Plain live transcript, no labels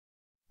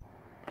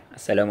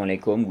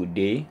Assalamualaikum, good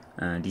day.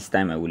 This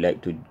time I would like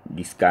to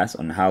discuss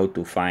on how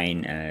to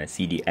find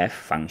CDF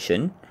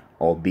function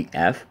or big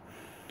F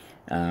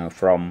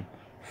from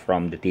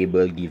the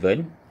table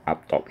given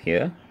up top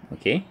here,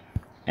 okay?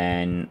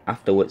 And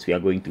afterwards we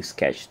are going to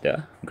sketch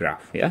the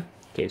graph, yeah?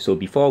 Okay, so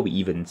before we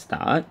even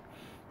start,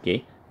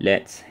 okay,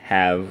 let's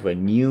have a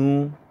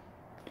new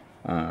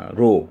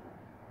row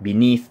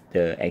beneath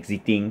the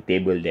exiting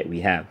table that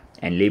we have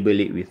and label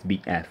it with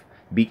big F.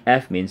 Big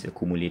F means a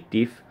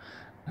cumulative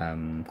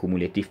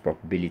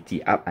probability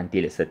up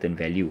until a certain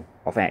value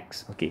of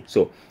x. Okay,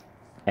 so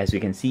as we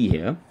can see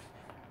here,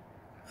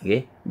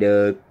 okay,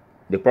 the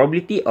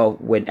probability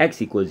of when x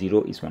equals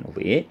 0 is 1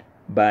 over 8,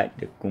 but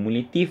the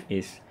cumulative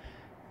is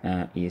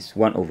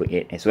 1 over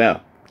 8 as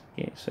well.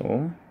 Okay,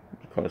 so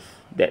because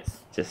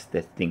that's just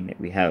the thing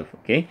that we have.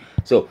 Okay,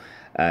 so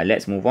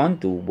let's move on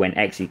to when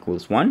x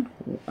equals 1.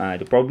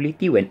 The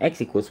probability when x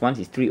equals 1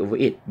 is 3 over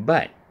 8,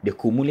 but the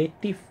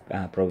cumulative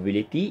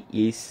probability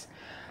is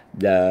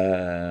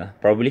the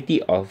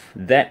probability of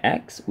that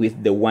x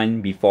with the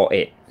one before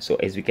it. So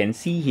as we can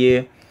see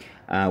here,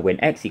 when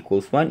x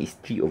equals 1 is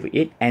 3 over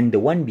 8, and the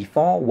one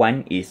before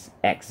 1 is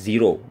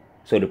x0.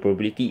 So the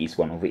probability is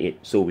 1 over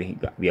 8. So we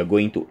are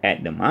going to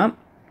add them up,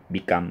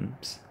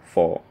 becomes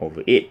 4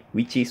 over 8,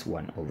 which is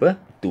 1 over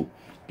 2.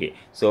 Okay,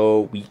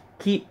 so we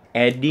keep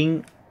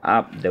adding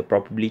up the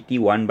probability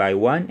one by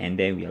one, and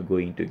then we are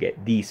going to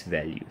get these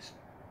values: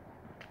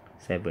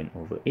 7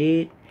 over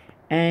 8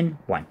 and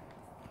 1.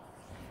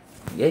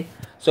 Okay,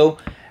 so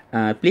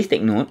please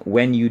take note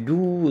when you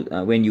do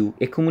when you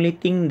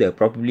accumulating the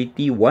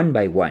probability one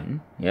by one,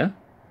 yeah,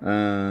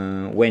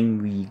 when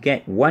we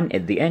get 1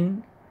 at the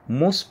end,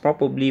 most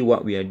probably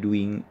what we are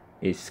doing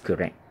is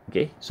correct.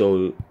 Okay,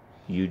 so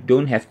you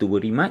don't have to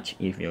worry much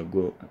if you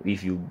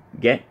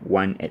get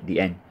 1 at the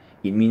end.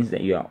 It means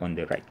that you are on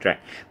the right track.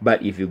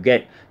 But if you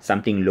get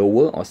something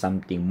lower or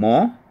something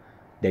more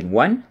than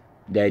 1,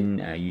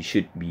 then you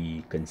should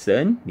be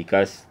concerned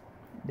because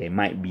there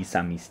might be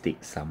some mistake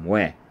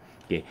somewhere.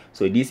 Okay,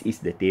 so this is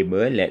the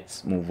table.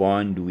 Let's move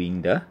on doing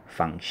the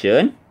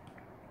function.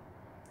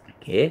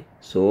 Okay,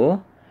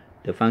 so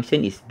the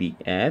function is big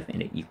F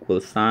and the equal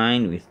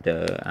sign with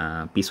the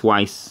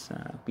piecewise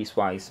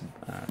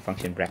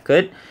function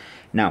bracket.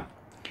 Now,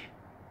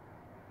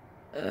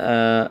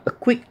 a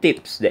quick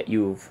tips that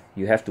you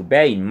have to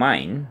bear in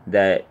mind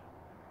that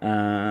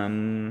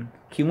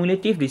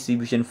cumulative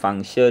distribution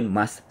function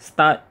must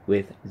start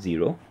with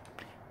 0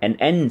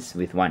 and ends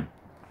with 1.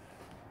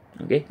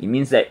 Okay, it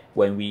means that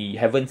when we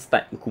haven't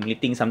start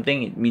accumulating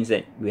something, it means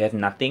that we have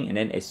nothing, and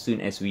then as soon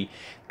as we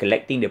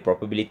collecting the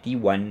probability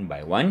one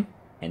by one,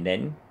 and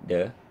then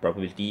the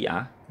probability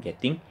are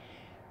getting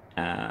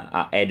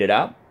are added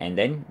up, and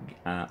then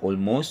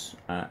almost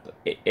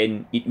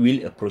and it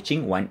will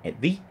approaching 1 at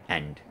the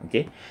end.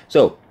 Okay,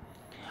 so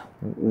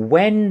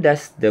when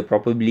does the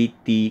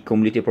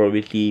cumulative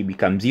probability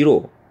become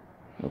 0?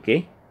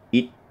 Okay,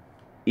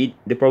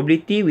 the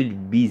probability will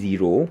be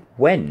 0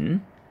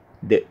 when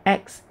the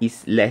x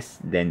is less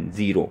than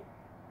 0.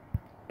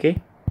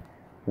 Okay,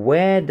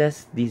 where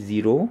does this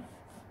 0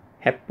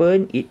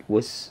 happen? It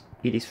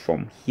is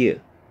from here.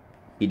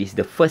 It is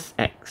the first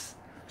x.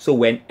 So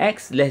when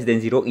x less than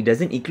 0, it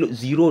doesn't include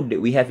 0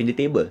 that we have in the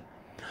table.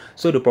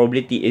 So the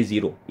probability is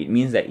 0. It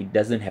means that it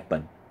doesn't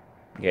happen.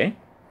 Okay,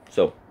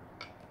 so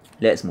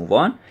let's move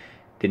on.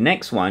 The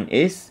next one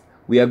is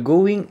we are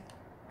going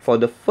for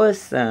the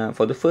first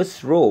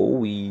row.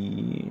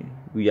 We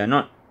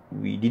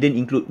didn't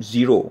include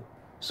 0.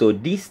 So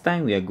this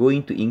time we are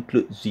going to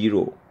include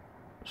 0.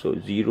 So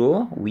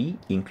 0 we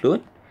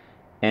include,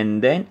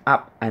 and then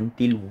up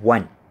until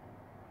 1.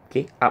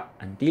 Okay, up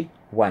until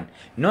 1.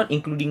 Not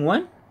including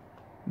 1,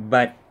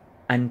 but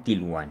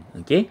until 1.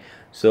 Okay,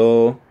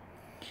 so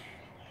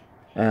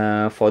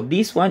for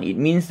this one, it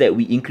means that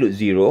we include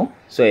 0.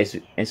 So as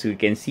we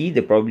can see,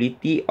 the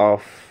probability of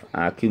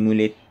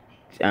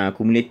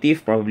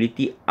cumulative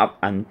probability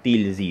up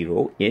until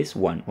 0 is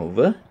 1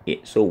 over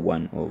 8. So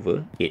 1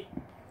 over 8.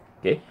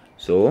 Okay,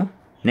 so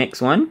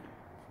next one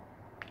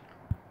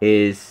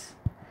is,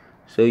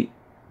 so if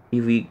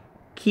we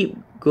keep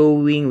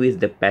going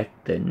with the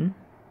pattern,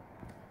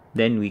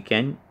 then we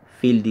can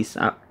fill this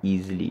up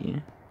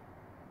easily.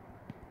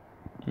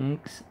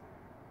 X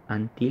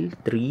until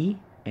 3,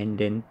 and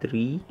then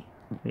 3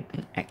 with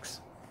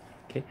x.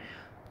 Okay,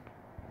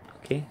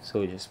 okay,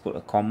 so just put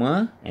a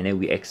comma, and then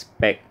we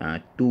expect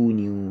 2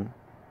 new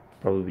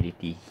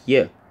probability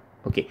here.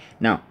 Okay,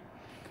 now,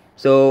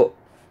 so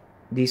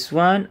this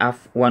one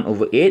of 1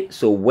 over 8.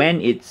 So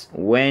when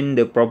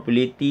the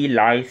probability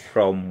lies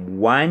from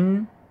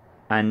 1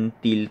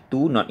 until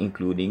 2, not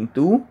including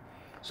 2,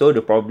 so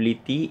the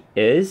probability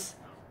is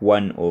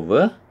 1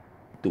 over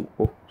 2.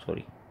 Oh,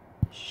 sorry,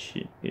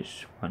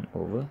 is 1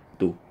 over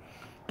 2.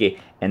 Okay,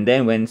 and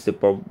then when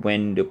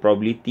the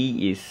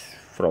probability is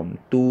from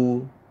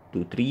 2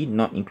 to 3,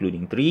 not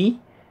including 3,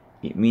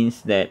 it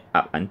means that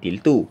up until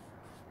 2.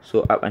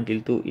 So up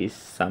until 2 is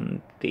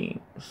something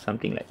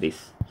like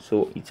this.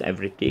 So it's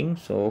everything.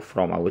 So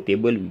from our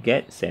table we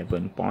get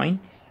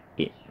 7.8.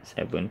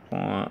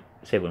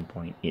 7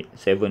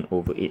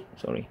 over 8,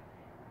 sorry.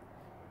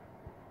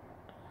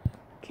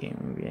 Okay,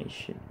 maybe I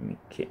should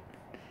make it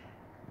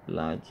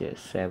larger.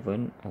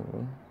 7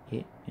 over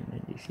 8, and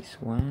then this is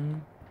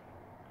 1.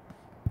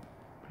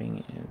 Bring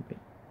it a bit.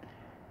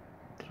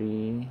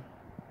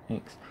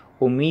 3x.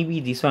 Or maybe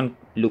this one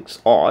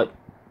looks odd.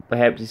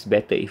 Perhaps it's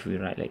better if we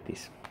write like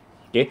this.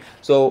 Okay,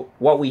 so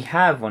what we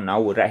have on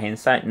our right hand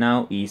side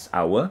now is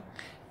our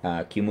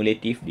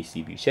cumulative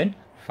distribution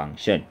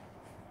function.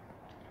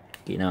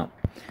 Okay, now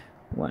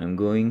what I'm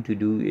going to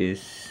do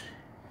is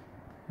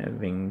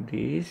having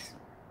this,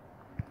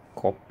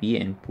 copy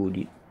and put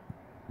it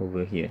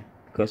over here,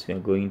 because we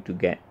are going to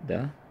get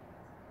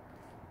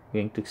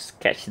going to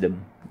sketch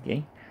them.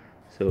 Okay,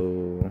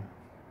 so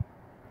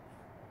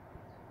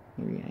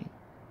maybe I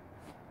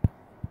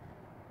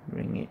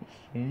bring it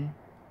here,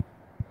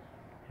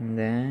 and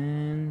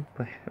then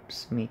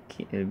perhaps make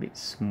it a bit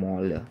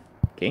smaller,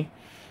 okay,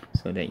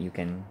 so that you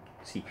can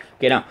see.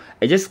 Okay, now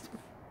I just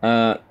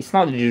it's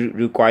not the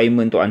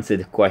requirement to answer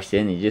the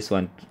question. I just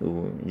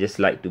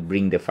like to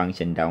bring the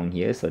function down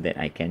here so that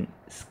I can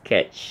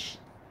sketch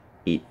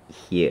it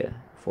here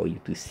for you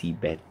to see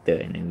better,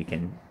 and then we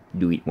can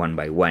do it one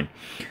by one.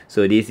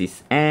 So this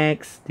is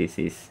x, this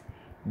is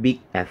big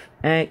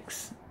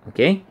fx.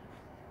 Okay,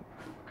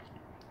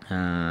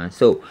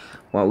 so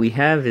what we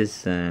have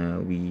is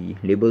we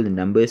label the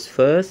numbers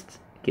first.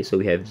 Okay, so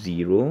we have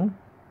 0,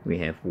 we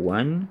have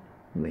 1,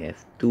 we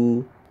have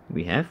 2,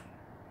 we have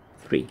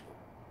 3.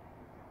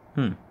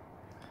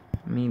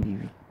 Maybe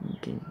we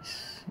can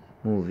just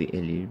move it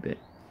a little bit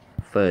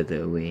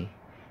further away.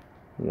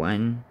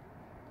 1,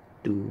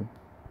 2,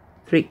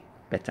 3.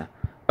 Better.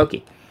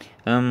 Okay.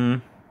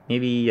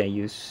 Maybe I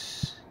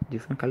use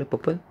different color,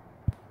 purple.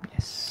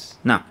 Yes.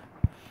 Now,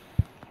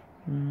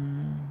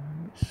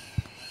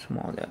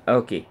 smaller.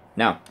 Okay.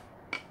 Now,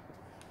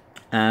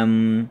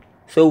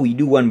 so we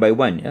do one by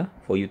one, yeah,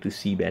 for you to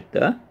see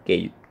better.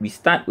 Okay. We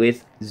start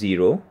with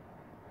 0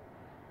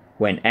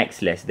 when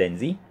x less than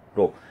 0.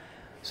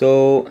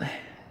 So,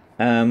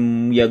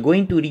 we are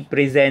going to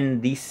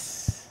represent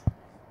this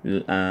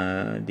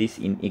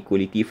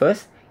inequality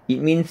first. It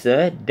means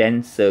a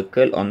dense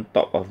circle on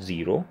top of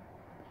 0.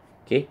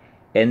 Okay,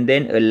 and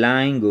then a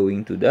line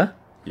going to the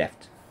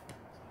left.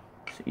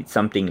 So it's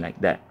something like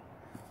that.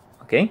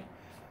 Okay,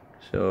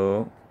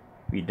 so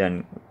we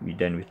done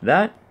with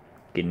that.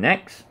 Okay,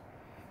 next,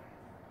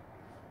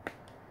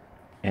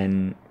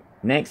 and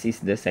next is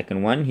the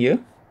second one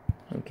here.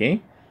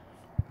 Okay,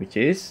 which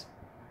is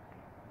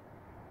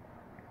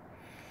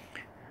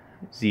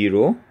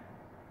 0,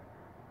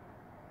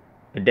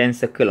 a dense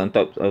circle on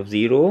top of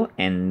 0,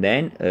 and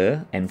then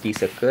a empty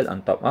circle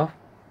on top of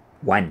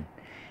 1.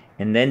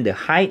 And then the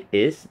height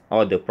is,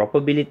 or the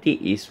probability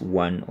is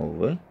 1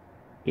 over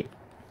 8.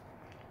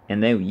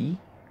 And then we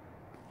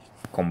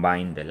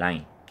combine the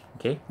line,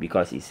 okay,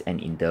 because it's an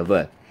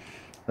interval.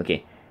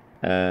 Okay,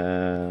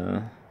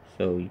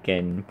 so we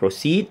can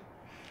proceed.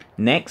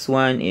 Next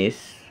one is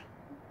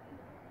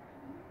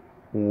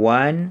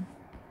 1,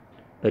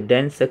 a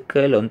dense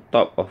circle on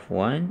top of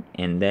 1,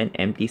 and then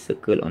empty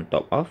circle on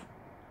top of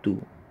 2.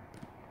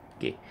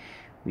 Okay,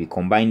 we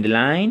combine the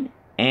line,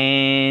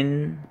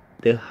 and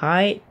the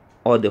height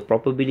or the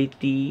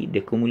probability,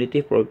 the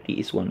cumulative probability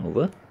is 1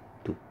 over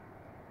 2.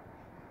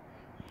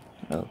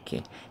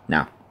 Okay,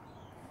 now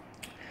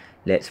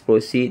let's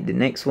proceed. The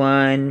next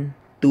one,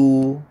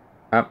 2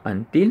 up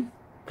until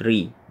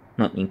 3,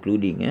 not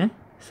including,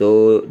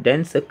 so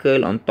dense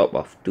circle on top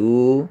of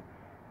 2,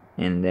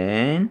 and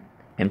then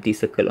empty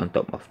circle on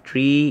top of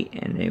 3,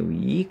 and then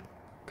we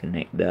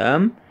connect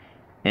them,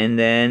 and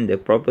then the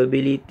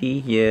probability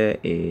here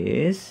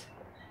is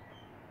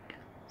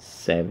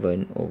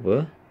 7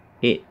 over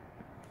 8.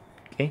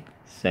 Okay,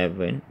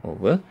 7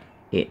 over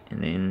 8,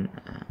 and then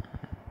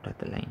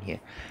dotted line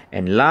here.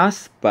 And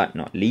last but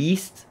not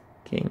least,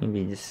 okay,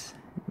 maybe just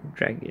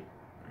drag it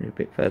a little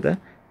bit further,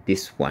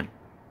 this one.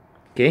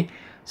 Okay,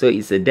 so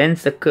it's a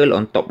dense circle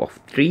on top of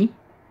 3,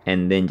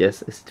 and then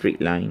just a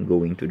straight line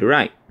going to the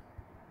right,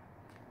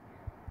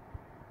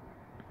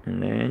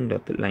 and then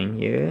dotted line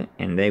here,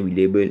 and then we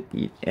label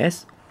it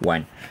as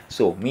 1.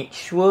 So make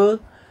sure,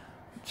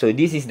 so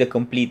this is the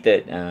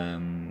completed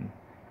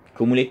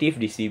cumulative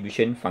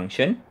distribution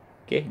function.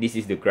 Okay, this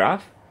is the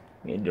graph.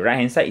 Okay, the right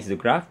hand side is the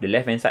graph, the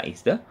left hand side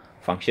is the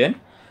function.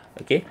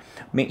 Okay,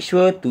 make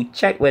sure to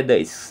check whether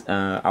it's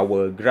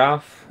our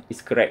graph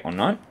is correct or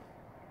not.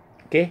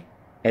 Okay,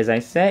 as I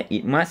said,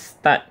 it must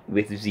start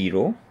with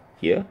 0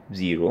 here,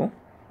 0,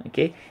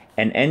 okay,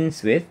 and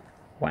ends with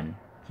 1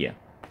 here.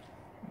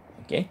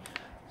 Okay,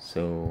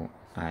 so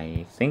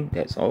I think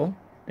that's all.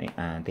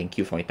 Thank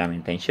you for your time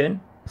and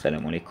attention.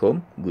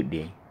 Assalamualaikum. Good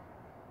day.